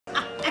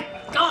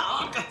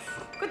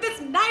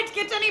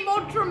any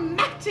more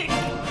dramatic.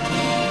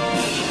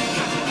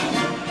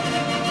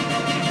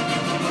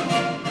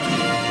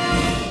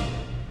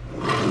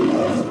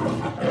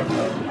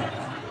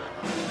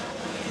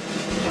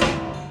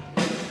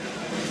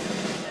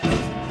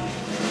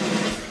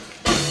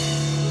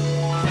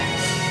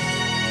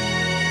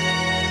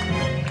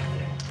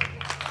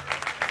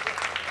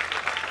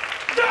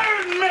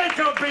 Don't make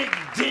a big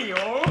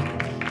deal.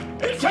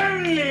 It's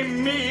only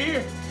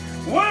me,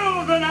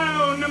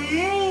 world-renowned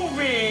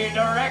movie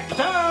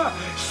director,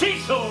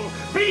 Cecil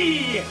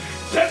B.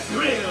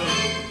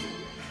 DeGrille.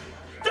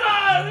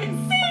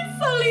 Darling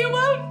Cecil, you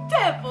old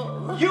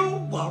devil.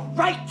 you were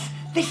right.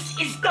 This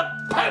is the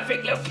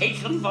perfect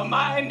location for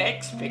my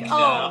next picture.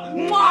 Oh,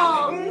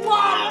 wow,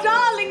 wow,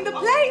 darling, the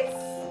place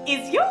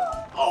is yours.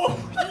 Oh,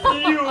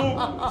 you.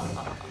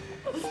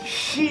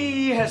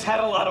 She has had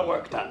a lot of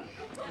work done.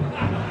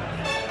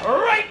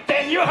 Right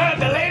then, you heard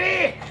the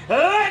lady.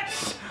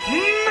 Let's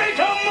make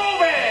a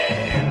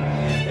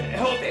movie.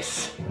 Hold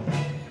this.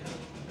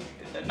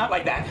 Not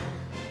like that.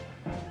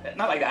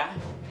 Not like that.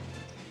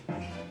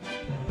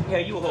 Here,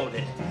 you hold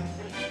it.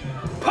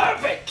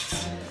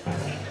 Perfect.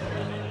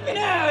 You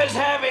know, I was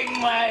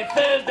having my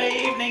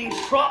Thursday evening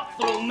trot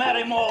through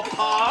Marymore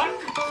Park,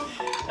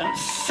 and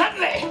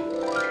suddenly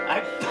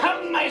I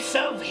found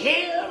myself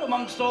here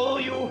amongst all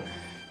you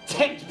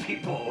tent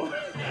people.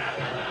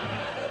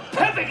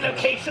 Perfect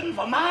location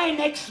for my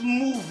next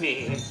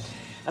movie.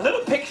 A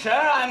little picture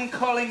I'm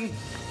calling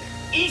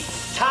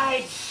East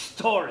Side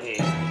Story.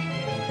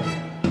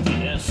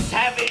 A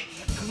savage,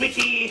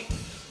 gritty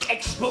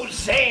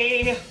expose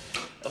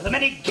of the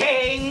many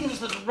gangs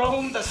that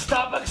roam the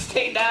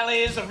Starbucks-stained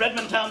alleys of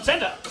Redmond Town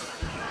Center.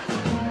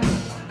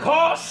 Of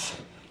course,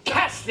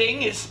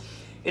 casting is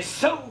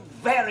so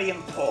very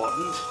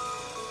important.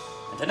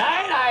 And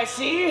tonight I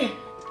see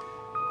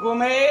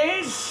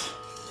gourmets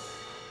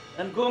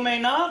and gourmet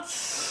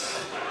nuts.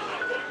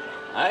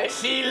 I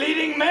see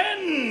leading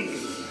men.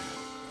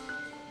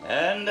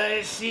 And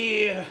I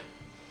see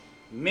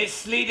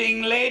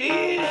misleading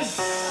ladies.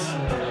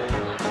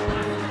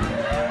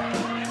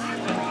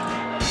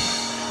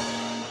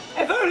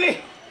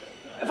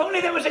 If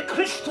only there was a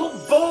crystal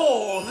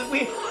ball that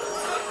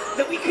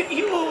we could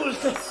use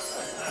to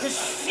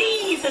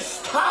see the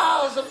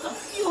stars of the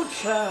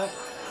future.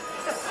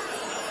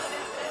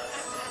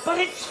 But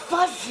it's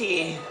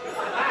fuzzy.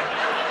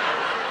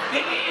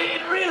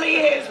 It really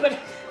is. But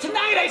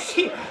tonight I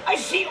see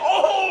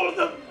all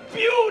the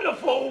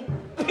beautiful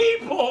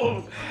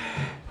people,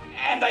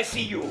 and I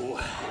see you.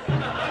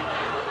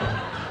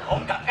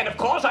 Oh God! And of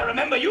course I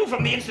remember you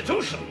from the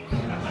institution.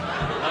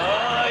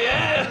 Oh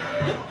yeah.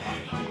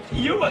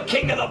 You were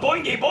king of the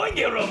boingy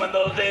boingy room in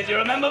those days. You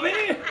remember me?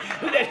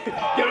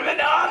 You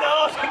remember? Oh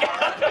no!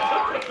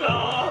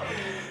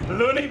 No.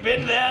 Looney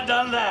been there,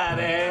 done that,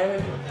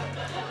 eh?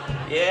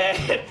 Yeah.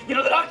 You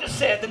know, the doctor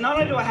said that not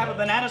only do I have a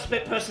banana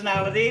split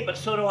personality, but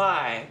so do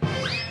I.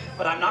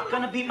 But I'm not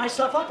going to beat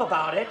myself up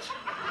about it,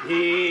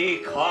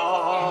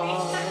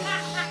 because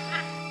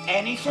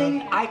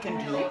anything I can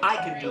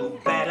do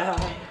better.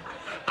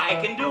 I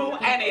can do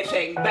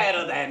anything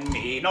better than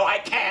me. No, I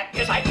can't.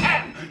 Yes, I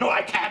can. No,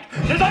 I can't.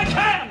 Yes, I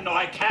can. No,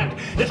 I can't.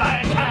 Yes,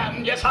 I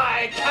can. Yes,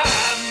 I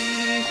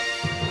can.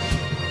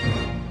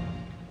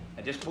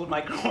 I just pulled my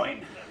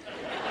groin.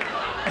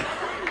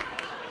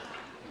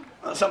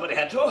 Well, somebody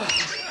had to.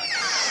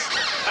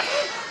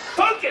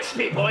 Focus,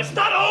 people. It's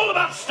not all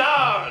about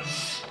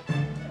stars.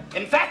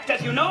 In fact,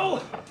 as you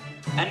know,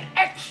 an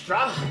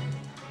extra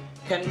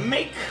can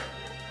make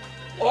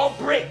or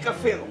break a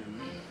film.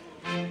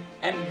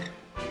 And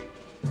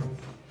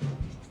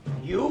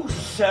you,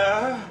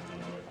 sir,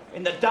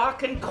 in the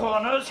darkened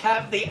corners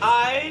have the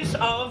eyes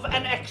of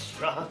an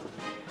extra.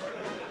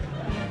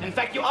 In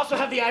fact, you also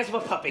have the eyes of a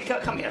puppy.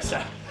 Come here,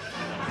 sir.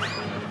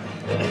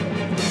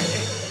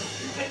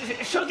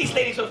 Show these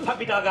ladies those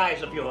puppy dog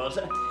eyes of yours.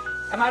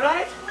 Am I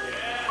right?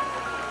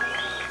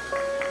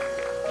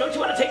 Don't you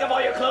want to take off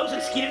all your clothes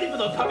and skeet at him with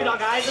those puppy dog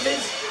eyes of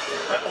his?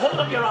 Hold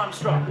up your arm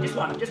strong. Just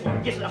one. Just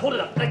hold it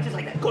up. Just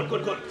like that. Good.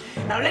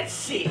 Now let's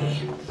see.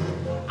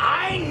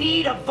 I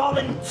need a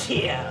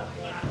volunteer.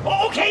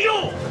 Oh, okay,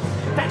 you!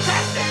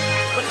 Fantastic!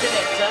 What's your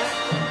name, sir?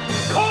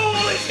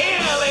 Cole is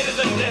here, ladies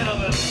and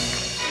gentlemen.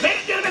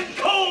 Ladies and gentlemen,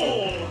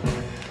 Cole!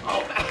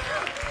 Oh,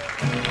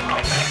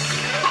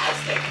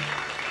 fantastic!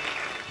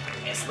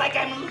 It's like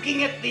I'm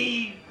looking at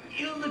the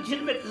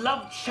illegitimate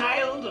love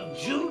child of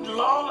Jude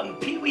Law and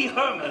Pee Wee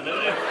Herman.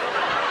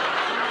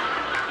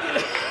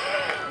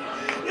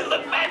 You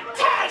look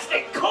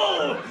fantastic,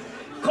 Cole!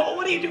 Cole,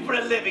 what do you do for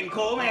a living,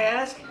 Cole, may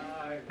I ask?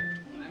 I'm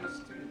a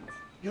student.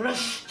 You're a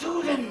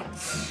student.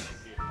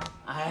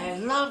 I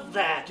love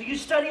that. Do you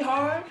study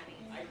hard?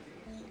 I do.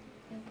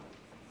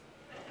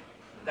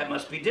 That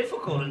must be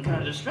difficult and kind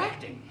of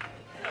distracting.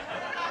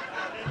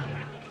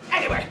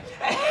 Anyway.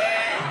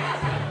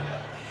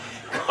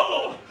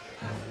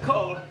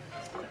 Cole,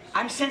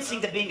 I'm sensing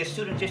that being a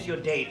student is your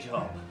day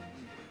job.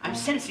 I'm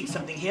sensing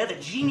something here,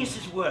 that genius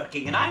is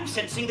working, and I'm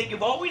sensing that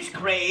you've always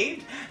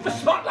craved the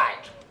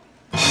spotlight.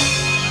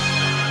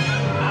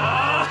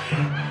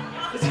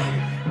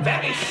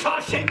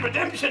 shaped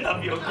redemption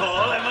of your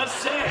call, I must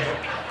say.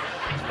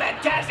 It's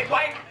fantastic.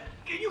 Why,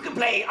 you can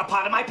play a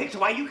part of my picture.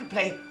 Why, you can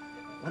play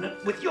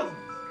with your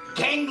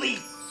gangly,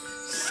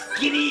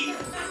 skinny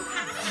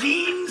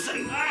jeans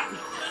and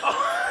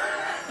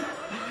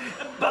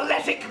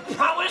balletic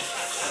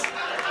prowess.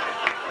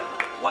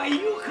 Why,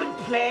 you could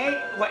play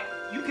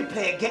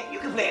a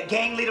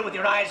gang leader with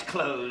your eyes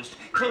closed.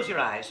 Close your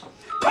eyes.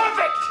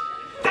 Perfect!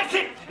 That's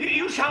it!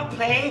 You shall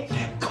play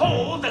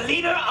Cole, the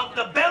leader of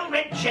the Bell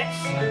Red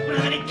Jets, one of the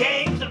many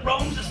gangs that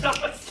roams the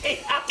Starbucks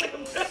State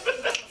Avenue.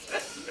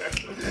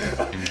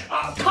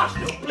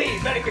 Costume,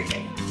 please, very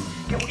quickly.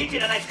 Yeah, we'll get you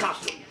in a nice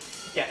costume.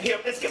 Yeah, here,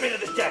 let's get rid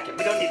of this jacket.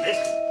 We don't need this.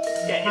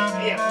 Yeah,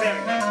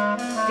 very good.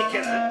 Take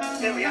care of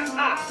it. There we are.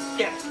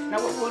 Yeah. Now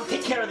we'll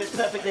take care of this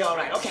perfectly all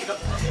right. Okay, go.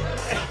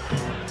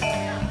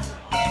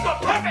 Go,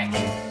 perfect!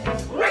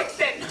 Right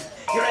then,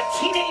 you're a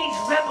teenage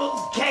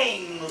rebel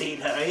gang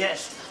leader,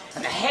 yes.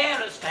 And the hair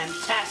is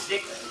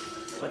fantastic.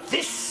 But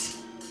this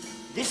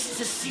is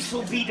a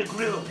Cecil B.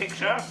 DeGrille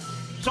picture.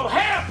 So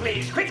hair,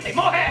 please, quickly,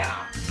 more hair.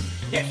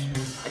 Yes,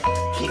 a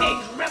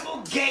teenage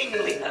rebel gang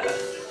leader.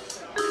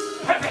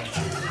 Perfect.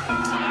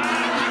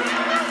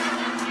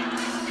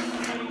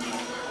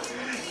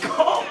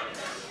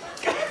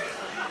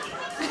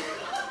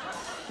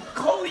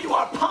 Cole, you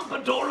are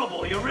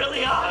pompadourable, you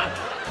really are.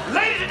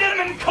 Ladies and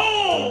gentlemen,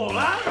 Cole,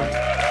 huh?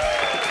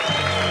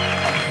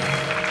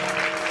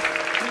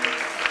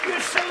 You're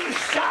so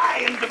shy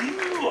and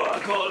demure,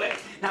 Cole.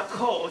 Now,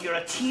 Cole, you're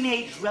a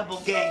teenage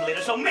rebel gang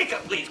leader, so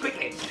makeup, please,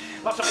 quickly.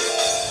 Lots of...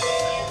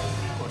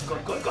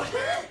 Good.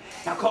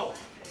 Now, Cole,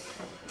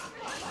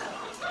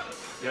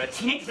 you're a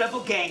teenage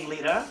rebel gang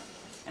leader,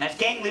 and as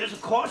gang leaders,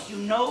 of course, you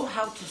know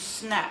how to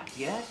snap,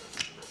 yes?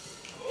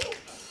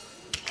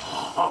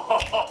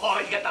 Oh,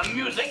 you got the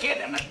music in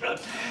him, that's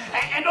brilliant.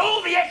 And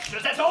all the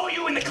extras, that's all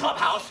you in the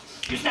clubhouse,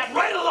 you snap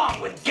right along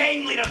with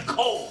gang leader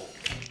Cole.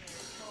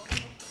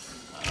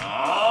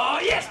 Oh,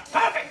 yes,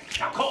 perfect.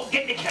 Now, Cole,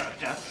 get into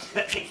character.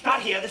 Let's see,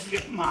 start here, this is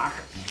your mark.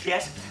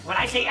 Yes, when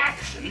I say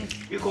action,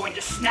 you're going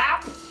to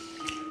snap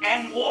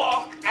and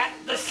walk at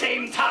the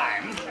same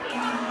time.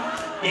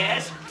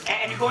 Yes,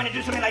 and you're going to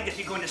do something like this.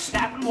 You're going to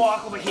snap and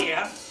walk over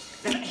here.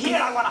 Then here,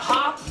 I want to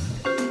hop.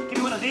 Give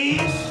me one of these.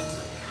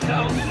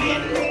 Go in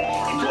into a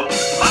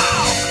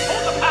pow.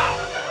 Hold the pow.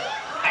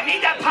 I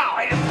need that pow.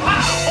 I need a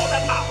pow. Hold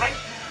that pow, right?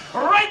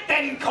 Right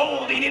then,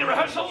 Cole. Do you need a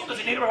rehearsal? Does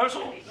it need a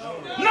rehearsal?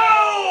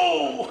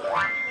 No!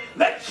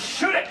 Let's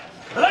shoot it.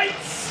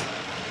 Lights,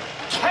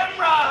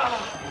 camera,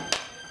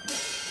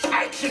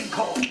 action,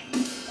 Cole.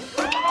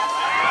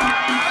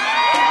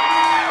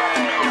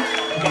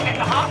 And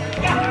the hop.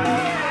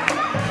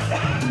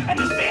 And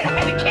the spin.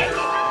 And the kick.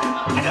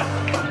 And the...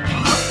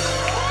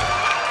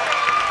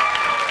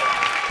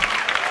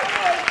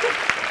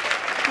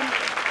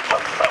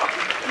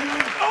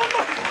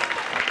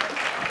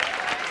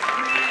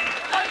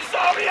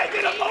 I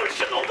get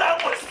emotional.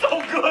 That was so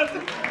good.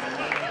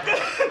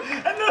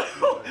 And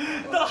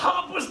the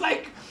hop was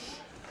like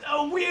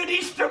a weird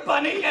Easter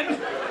bunny, and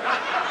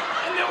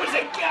there was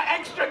an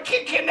extra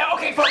kick in there.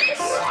 Okay, focus.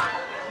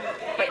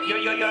 Wait,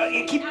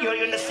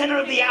 you're in the center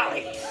of the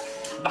alley,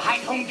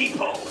 behind Home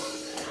Depot.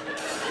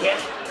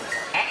 Yes,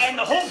 and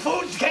the Whole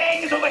Foods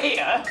gang is over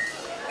here,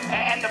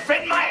 and the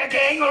Fred Meyer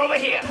gang are over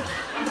here.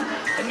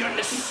 And you're in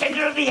the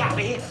center of the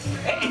alley,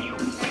 and you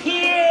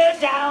peer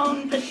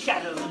down the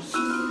shadows.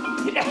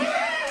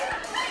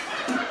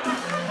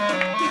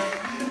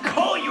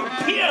 Cole, you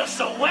peer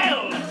so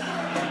well.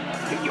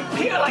 You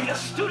peer like a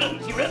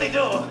student, you really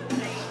do.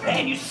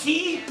 And you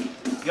see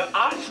your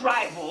arch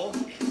rival,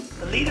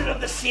 the leader of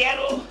the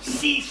Seattle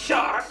Sea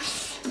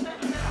Sharks,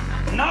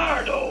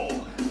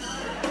 Nardo.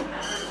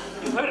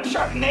 You've heard of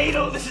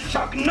Sharknado? This is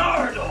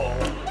Sharknado.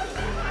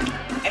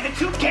 And the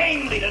two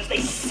gang leaders, they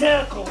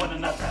circle one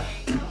another,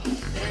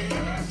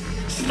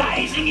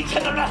 sizing each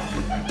other up.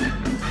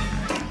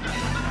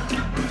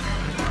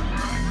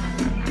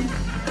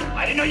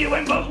 I didn't know you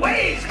went both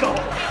ways, Cole.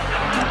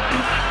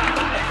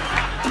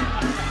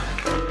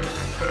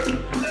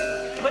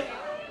 But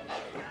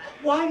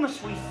why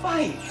must we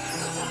fight?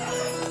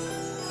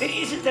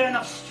 Isn't there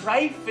enough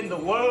strife in the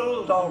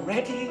world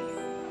already?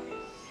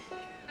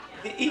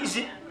 Is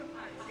it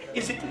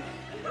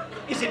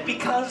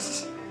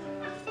because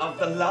of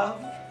the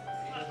love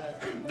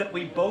that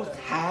we both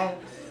have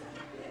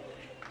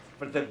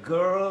for the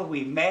girl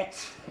we met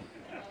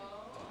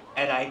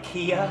at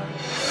IKEA?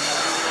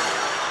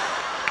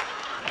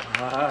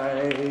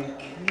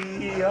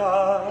 IKEA,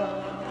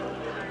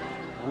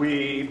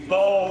 we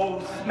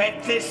both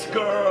met this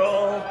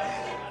girl,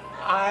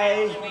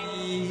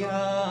 IKEA.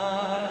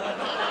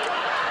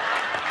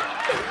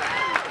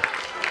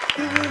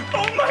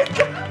 Oh my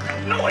God,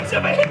 no one's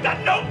ever hit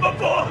that note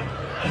before.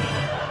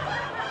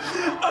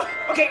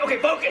 Okay,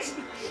 focus.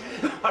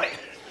 All right.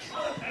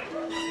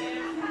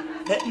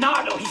 That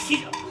Nardo,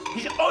 he's,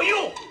 oh,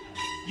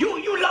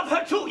 you love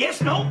her too, yes,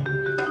 no?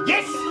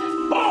 Yes?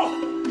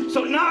 Oh!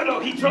 So Nardo,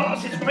 he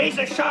draws his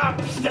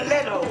razor-sharp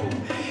stiletto.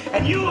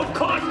 And you, of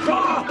course,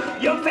 draw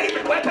your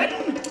favorite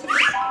weapon,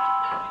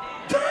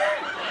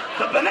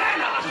 the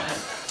banana.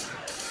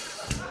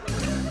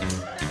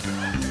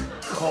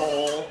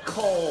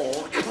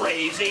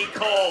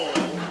 cold.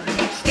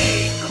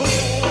 Stay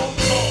cool,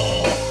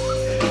 cool.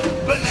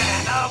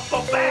 Banana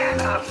for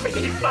banana,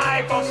 free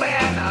buy for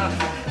banana.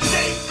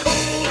 Stay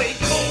coolly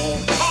cool,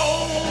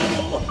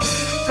 cold.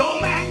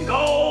 Go man,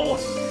 go.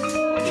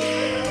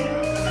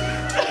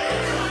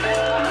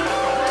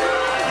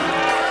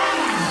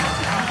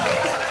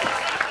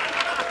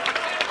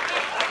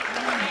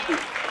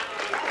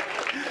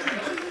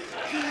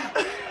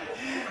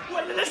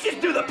 Well, let's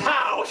just do the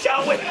pow,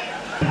 shall we?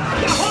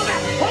 Yeah, hold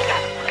that.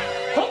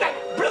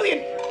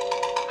 Brilliant.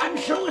 I'm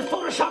sure with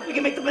Photoshop we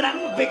can make the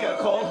banana look bigger,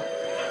 Cole.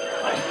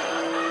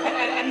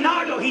 And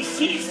Nardo, he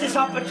sees this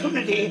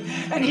opportunity,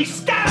 and he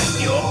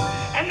stabs you,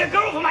 and the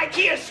girl from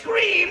IKEA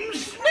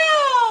screams,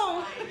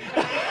 No!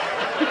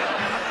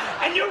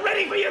 and you're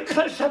ready for your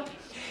close-up,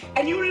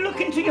 and you look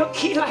into your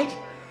key light,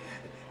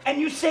 and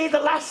you say the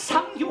last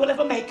sound you will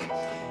ever make,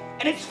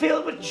 and it's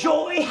filled with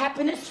joy,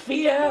 happiness,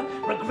 fear,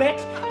 regret,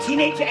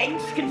 teenage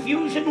angst,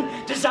 confusion,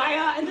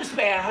 desire, and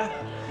despair,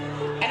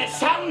 and it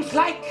sounds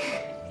like...